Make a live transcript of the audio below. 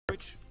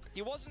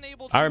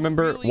I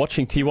remember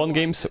watching T1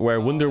 games where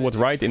Wunder would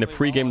write in the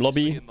pre-game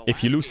lobby,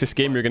 if you lose this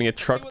game, you're gonna get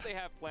trucked.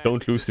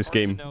 Don't lose this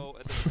game.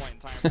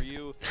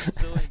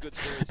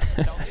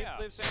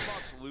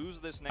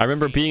 I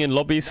remember being in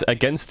lobbies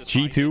against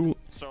G2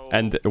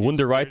 and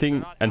Wunder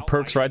writing and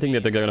Perkz writing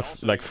that they're gonna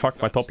like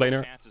fuck my top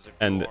laner,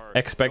 and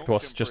Expect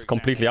was just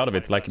completely out of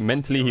it. Like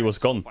mentally he was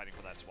gone.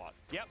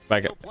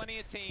 Like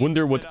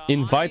Wunder would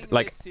invite,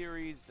 like,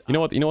 you know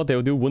what they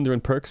would do, Wunder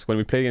and Perkz, when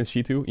we played against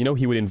G2? You know,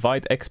 he would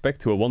invite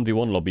Expect to a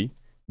 1v1 lobby,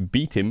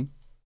 beat him,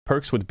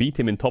 Perkz would beat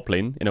him in top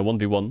lane in a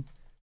 1v1,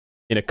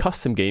 in a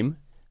custom game,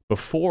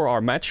 before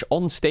our match,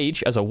 on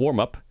stage as a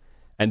warm-up,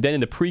 and then in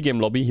the pre-game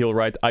lobby he'll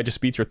write, I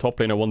just beat your top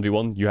laner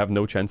 1v1, you have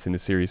no chance in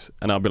this series.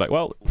 And I'll be like,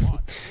 well,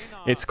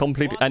 it's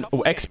completely... And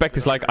Expect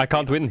is like, I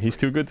can't win, he's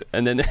too good,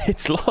 and then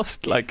it's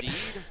lost, like,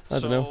 I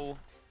don't know.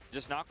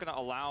 Just not going to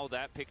allow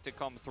that pick to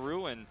come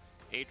through, and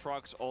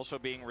Aatrox also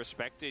being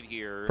respected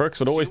here. Perkz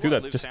would always do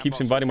that, just keeps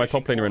inviting my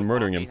top laner and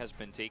murdering him. Has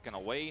been taken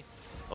away.